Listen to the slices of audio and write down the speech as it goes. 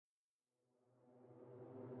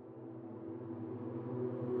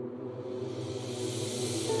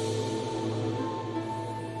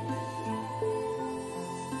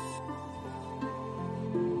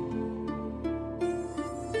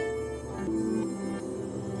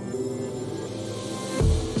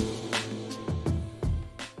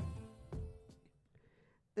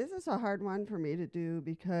was a hard one for me to do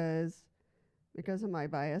because of my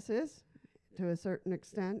biases to a certain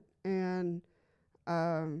extent, um,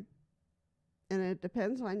 and it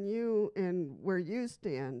depends on you and where you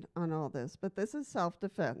stand on all this. But this is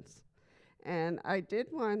self-defense. And I did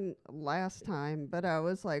one last time, but I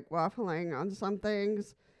was like waffling on some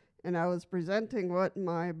things and I was presenting what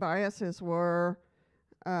my biases were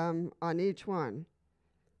on each one.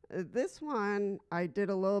 This one, I did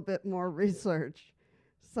a little bit more research.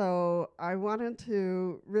 So I wanted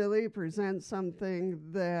to really present something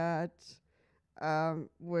that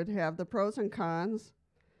would have the pros and cons,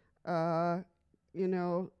 uh,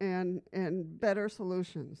 and better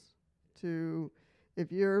solutions to if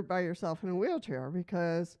you're by yourself in a wheelchair,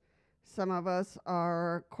 because some of us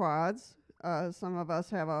are quads, some of us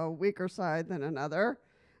have a weaker side than another,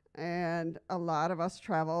 and a lot of us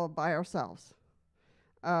travel by ourselves.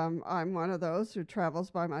 I'm one of those who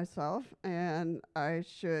travels by myself, and I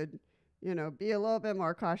should, be a little bit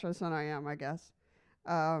more cautious than I am, I guess.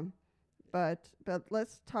 Um, but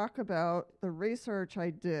let's talk about the research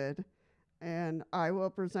I did, and I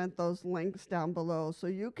will present those links down below so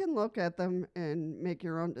you can look at them and make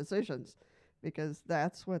your own decisions, because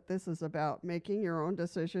that's what this is about, making your own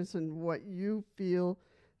decisions and what you feel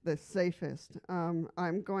the safest.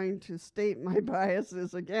 I'm going to state my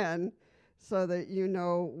biases again so that you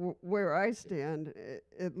know where I stand,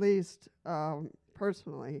 at least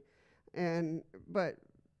personally, and but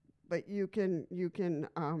you can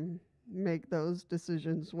make those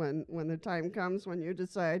decisions when the time comes when you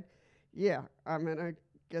decide, yeah, I'm gonna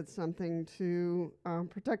get something to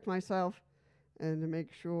protect myself and to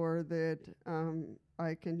make sure that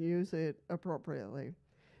I can use it appropriately.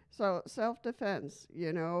 So self-defense,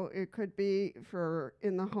 it could be for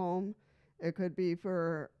in the home, it could be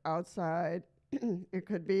for outside, it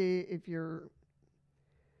could be if you're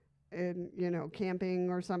in, camping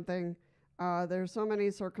or something. There's so many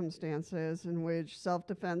circumstances in which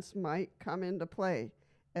self-defense might come into play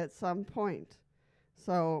at some point.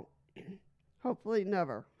 So hopefully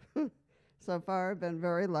never. So far, I've been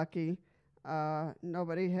very lucky.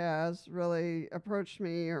 Nobody has really approached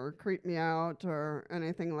me or creeped me out or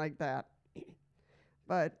anything like that.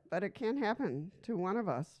 But it can happen to one of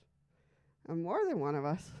us, and more than one of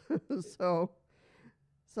us.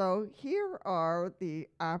 So here are the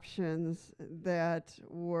options that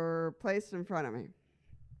were placed in front of me.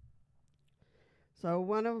 So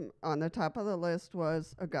one of them on the top of the list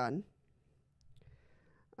was a gun.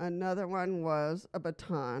 Another one was a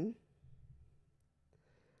baton.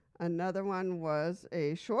 Another one was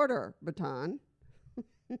a shorter baton.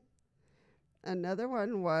 Another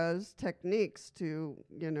one was techniques to,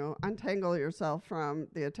 untangle yourself from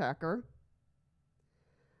the attacker.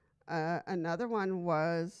 Another one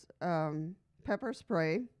was pepper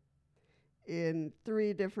spray in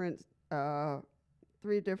three different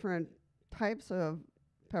types of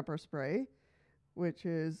pepper spray, which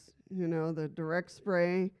is, the direct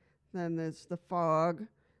spray, then there's the fog,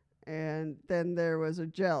 and then there was a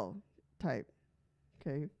gel type,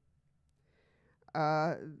 okay?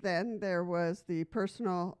 Then there was the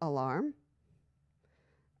personal alarm,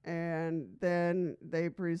 and then they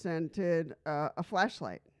presented a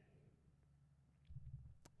flashlight.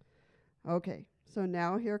 Okay, so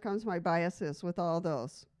now here comes my biases with all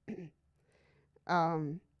those.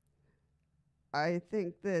 I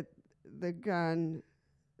think that the gun,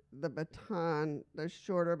 the baton, the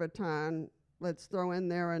shorter baton, let's throw in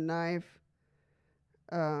there a knife,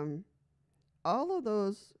 all of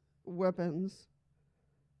those weapons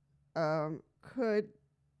could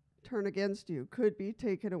turn against you, could be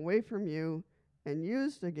taken away from you and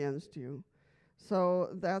used against you. So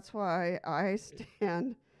that's why I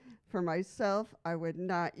stand for myself. I would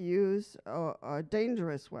not use a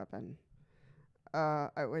dangerous weapon.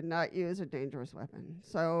 I would not use a dangerous weapon.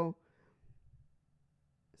 So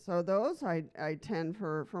those I tend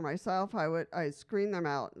for myself, I screen them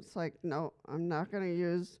out. It's like, no, I'm not going to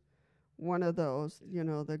use one of those,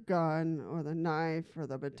 the gun or the knife or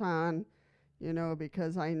the baton,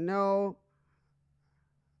 because I know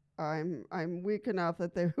I'm weak enough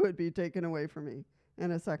that they would be taken away from me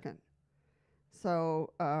in a second.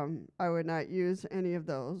 So I would not use any of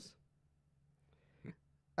those.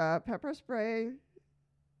 Pepper spray,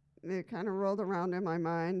 it kind of rolled around in my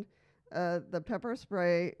mind. The pepper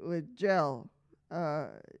spray with gel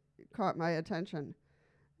caught my attention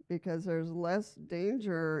because there's less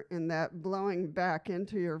danger in that blowing back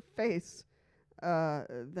into your face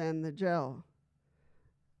than the gel.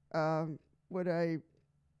 Would I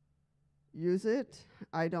use it?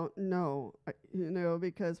 I don't know,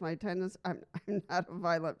 because my tendency, I'm not a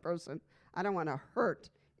violent person. I don't want to hurt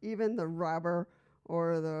even the robber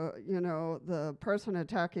or the person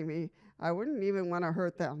attacking me, I wouldn't even want to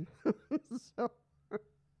hurt them. So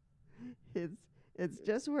it's it's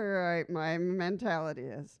just where my mentality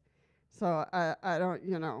is. So I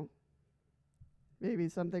don't, maybe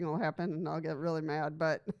something will happen and I'll get really mad,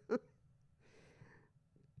 but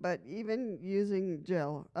but even using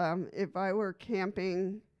Jill, if I were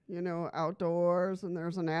camping, outdoors and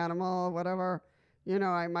there's an animal, whatever,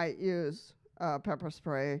 I might use pepper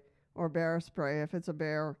spray or bear spray if it's a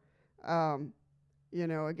bear,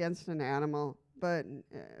 against an animal. But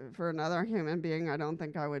for another human being, I don't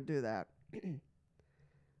think I would do that.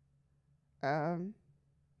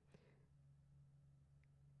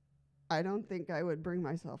 I don't think I would bring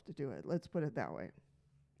myself to do it. Let's put it that way.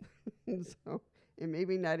 So, and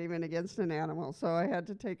maybe not even against an animal. So I had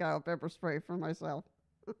to take out pepper spray for myself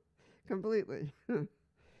completely.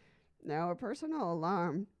 Now, a personal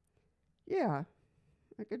alarm, yeah,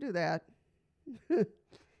 I could do that.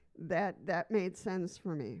 That made sense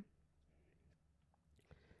for me.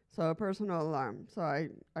 So a personal alarm. So I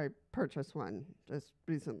purchased one just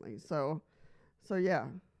recently. So yeah,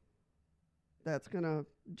 that's gonna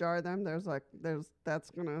jar them. That's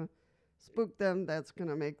gonna spook them. That's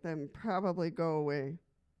gonna make them probably go away,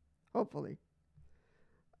 hopefully.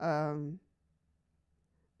 Then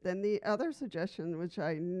the other suggestion, which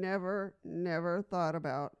I never thought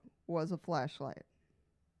about, was a flashlight.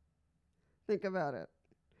 Think about it.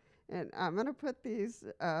 And I'm gonna put these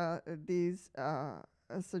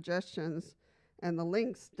suggestions and the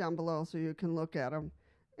links down below so you can look at them.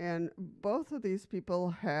 And both of these people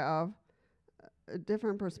have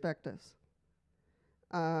different perspectives.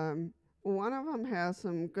 One of them has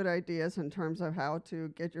some good ideas in terms of how to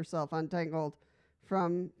get yourself untangled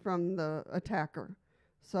from the attacker.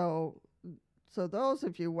 So those,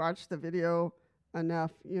 if you watch the video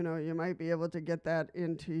enough, you might be able to get that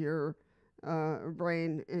into your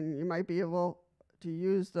brain, and you might be able to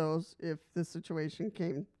use those if the situation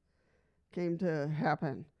came to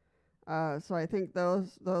happen. So I think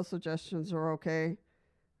those suggestions are okay.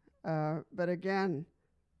 But again,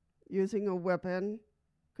 using a weapon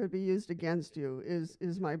could be used against you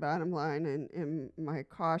is my bottom line and my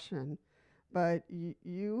caution. But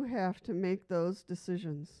you have to make those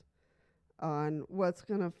decisions on what's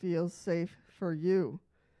going to feel safe for you.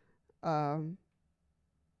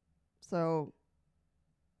 So,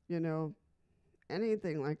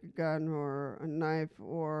 anything like a gun or a knife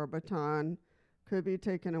or a baton could be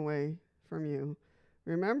taken away from you.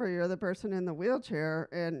 Remember, you're the person in the wheelchair,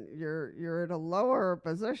 and you're at a lower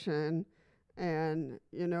position, and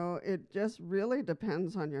it just really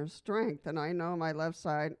depends on your strength. And I know my left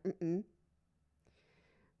side.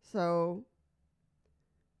 So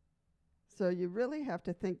you really have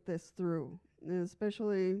to think this through, and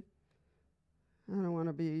especially, I don't want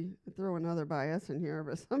to be throwing other bias in here,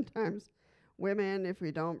 but sometimes women, if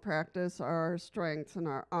we don't practice our strengths and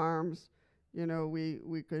our arms,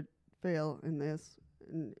 we could fail in this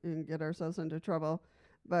and get ourselves into trouble.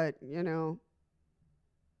 But,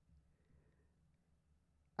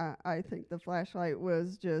 I think the flashlight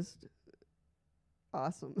was just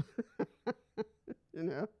awesome,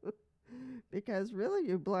 because really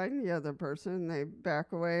you blind the other person, they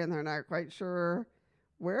back away and they're not quite sure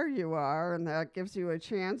where you are, and that gives you a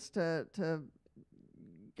chance to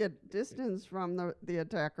get distance from the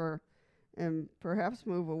attacker and perhaps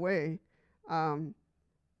move away.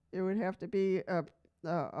 It would have to be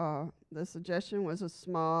the suggestion was a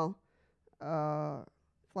small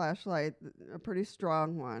flashlight, a pretty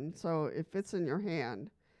strong one, so it fits in your hand.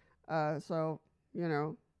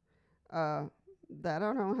 That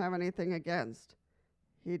I don't have anything against.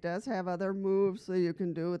 He does have other moves that you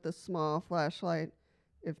can do with the small flashlight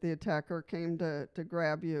if the attacker came to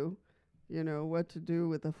grab you, what to do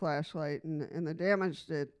with the flashlight and the damage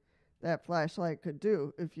that flashlight could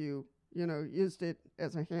do if you, used it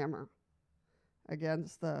as a hammer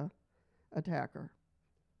against the attacker.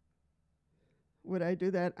 Would I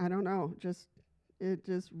do that? I don't know. It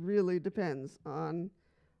just really depends on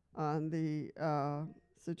the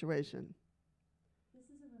situation. This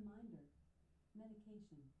is a reminder.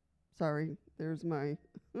 Medication. Sorry, there's my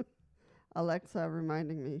Alexa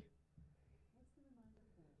reminding me.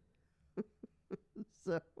 What's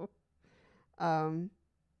the reminder for?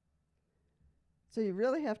 So you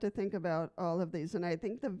really have to think about all of these, and I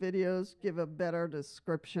think the videos give a better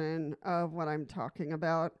description of what I'm talking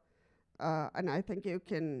about, and I think you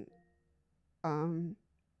can. This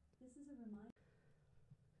is a reminder.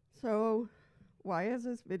 So, why is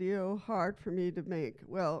this video hard for me to make?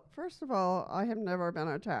 Well, first of all, I have never been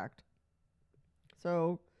attacked.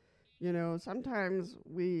 So, sometimes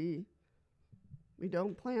we We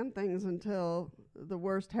don't plan things until the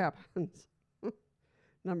worst happens.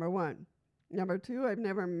 Number one. Number two, I've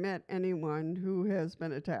never met anyone who has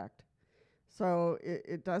been attacked. So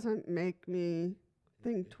it doesn't make me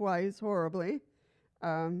think twice horribly.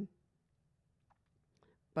 But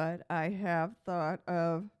I have thought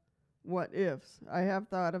of what ifs. I have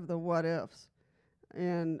thought of the what ifs.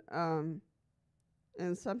 And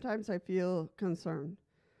sometimes I feel concerned.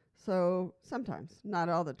 So sometimes, not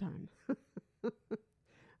all the time.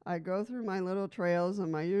 I go through my little trails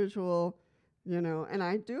and my usual, and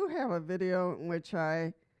I do have a video in which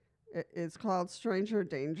it's called Stranger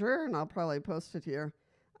Danger, and I'll probably post it here.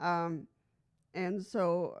 And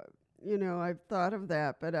so, I've thought of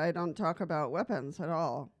that, but I don't talk about weapons at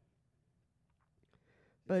all.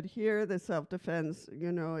 But here, the self-defense,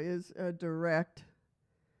 is a direct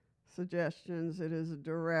suggestions. It is a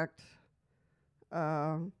direct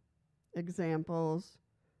examples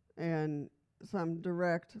and some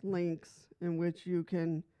direct links in which you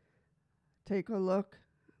can take a look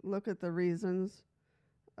at the reasons,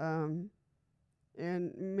 and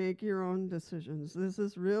make your own decisions. This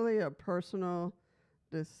is really a personal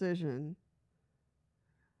decision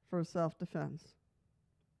for self-defense.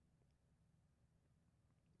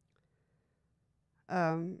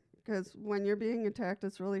 Because when you're being attacked,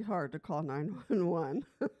 it's really hard to call 911,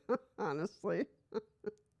 honestly.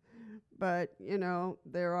 But,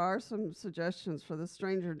 there are some suggestions for the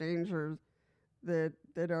stranger danger that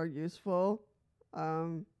are useful.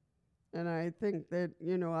 And I think that,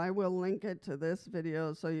 I will link it to this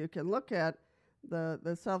video so you can look at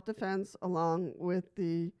the self-defense along with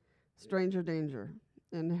the stranger danger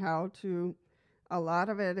and how to, a lot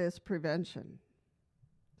of it is prevention,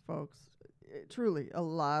 folks. Truly, a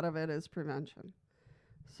lot of it is prevention.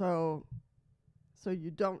 So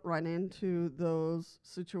you don't run into those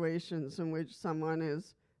situations in which someone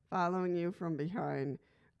is following you from behind,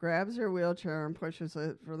 grabs your wheelchair and pushes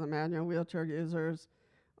it for the manual wheelchair users,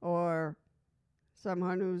 or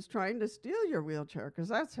someone who's trying to steal your wheelchair, because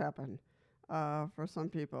that's happened for some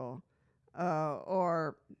people,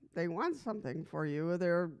 or they want something for you, or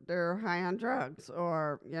they're high on drugs,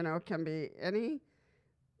 or it can be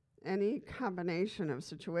any combination of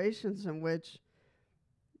situations in which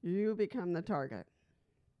you become the target.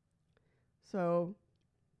 So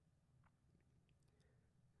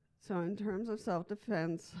in terms of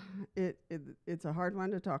self-defense, it's a hard one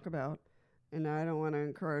to talk about, and I don't want to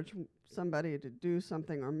encourage somebody to do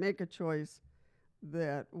something or make a choice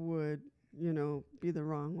that would, be the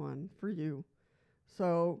wrong one for you.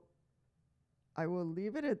 So I will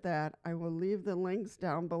leave it at that. I will leave the links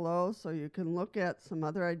down below so you can look at some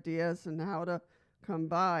other ideas and how to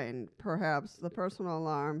combine perhaps the personal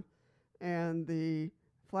alarm and the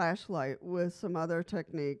flashlight with some other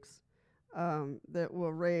techniques that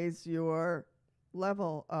will raise your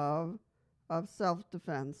level of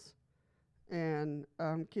self-defense and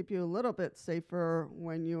keep you a little bit safer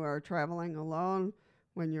when you are traveling alone,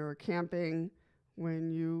 when you're camping,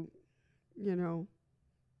 when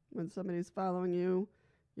when somebody's following you,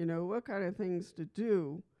 what kind of things to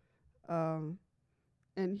do.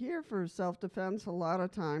 And here for self-defense, a lot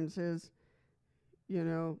of times is,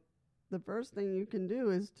 the first thing you can do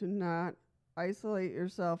is to not isolate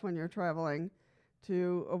yourself when you're traveling,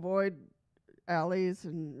 to avoid alleys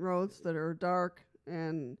and roads that are dark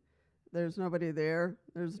and there's nobody there,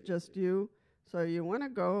 there's just you. So you want to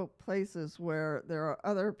go places where there are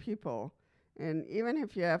other people. And even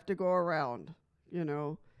if you have to go around,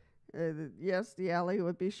 yes, the alley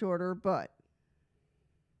would be shorter, but,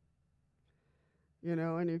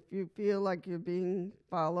 and if you feel like you're being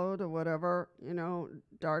followed or whatever,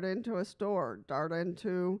 dart into a store, dart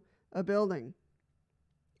into a building,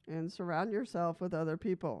 and surround yourself with other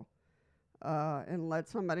people. And let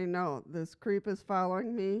somebody know, this creep is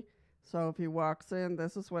following me, so if he walks in,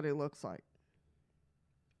 this is what he looks like.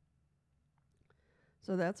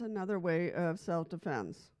 So that's another way of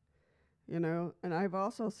self-defense. And I've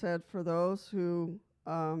also said for those who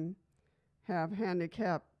have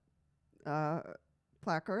handicap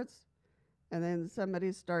placards, and then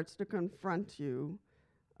somebody starts to confront you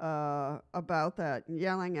about that,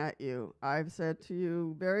 yelling at you, I've said to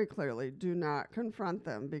you very clearly, do not confront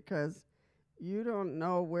them because you don't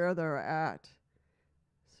know where they're at.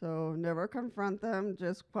 So never confront them,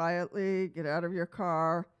 just quietly get out of your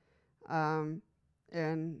car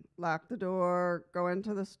and lock the door, go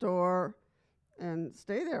into the store, and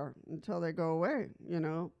stay there until they go away,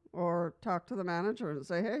 or talk to the manager and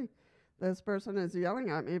say, hey, this person is yelling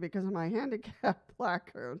at me because of my handicap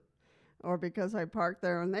placard, or because I parked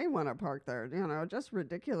there and they want to park there, just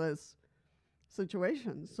ridiculous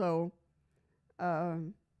situations. So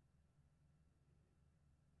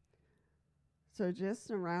So just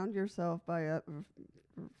surround yourself by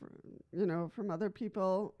from other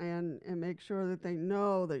people, and make sure that they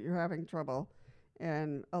know that you're having trouble.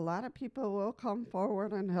 And a lot of people will come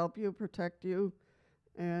forward and help you, protect you,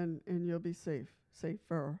 and you'll be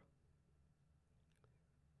safer.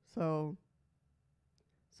 So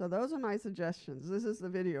those are my suggestions. This is the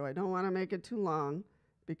video. I don't want to make it too long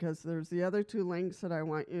because there's the other 2 links that I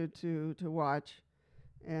want you to watch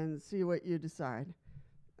and see what you decide.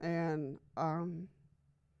 And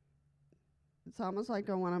it's almost like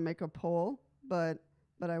I want to make a poll, but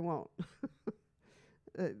I won't.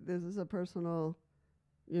 This is a personal,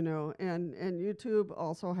 and YouTube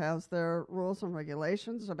also has their rules and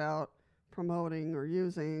regulations about promoting or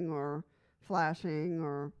using or flashing,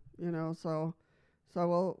 or so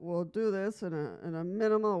we'll do this in a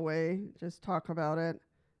minimal way. Just talk about it,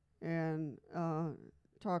 and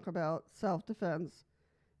talk about self-defense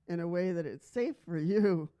in a way that it's safe for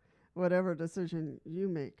you, whatever decision you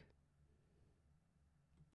make.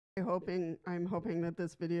 I'm hoping that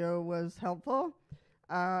this video was helpful.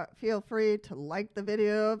 Feel free to like the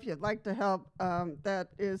video if you'd like to help. That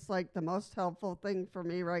is like the most helpful thing for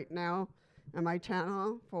me right now on my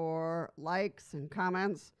channel, for likes and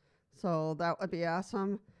comments. So that would be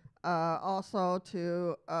awesome. Also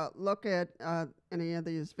to look at any of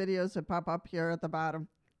these videos that pop up here at the bottom.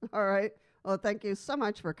 All right. Well, thank you so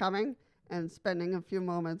much for coming and spending a few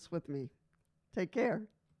moments with me. Take care.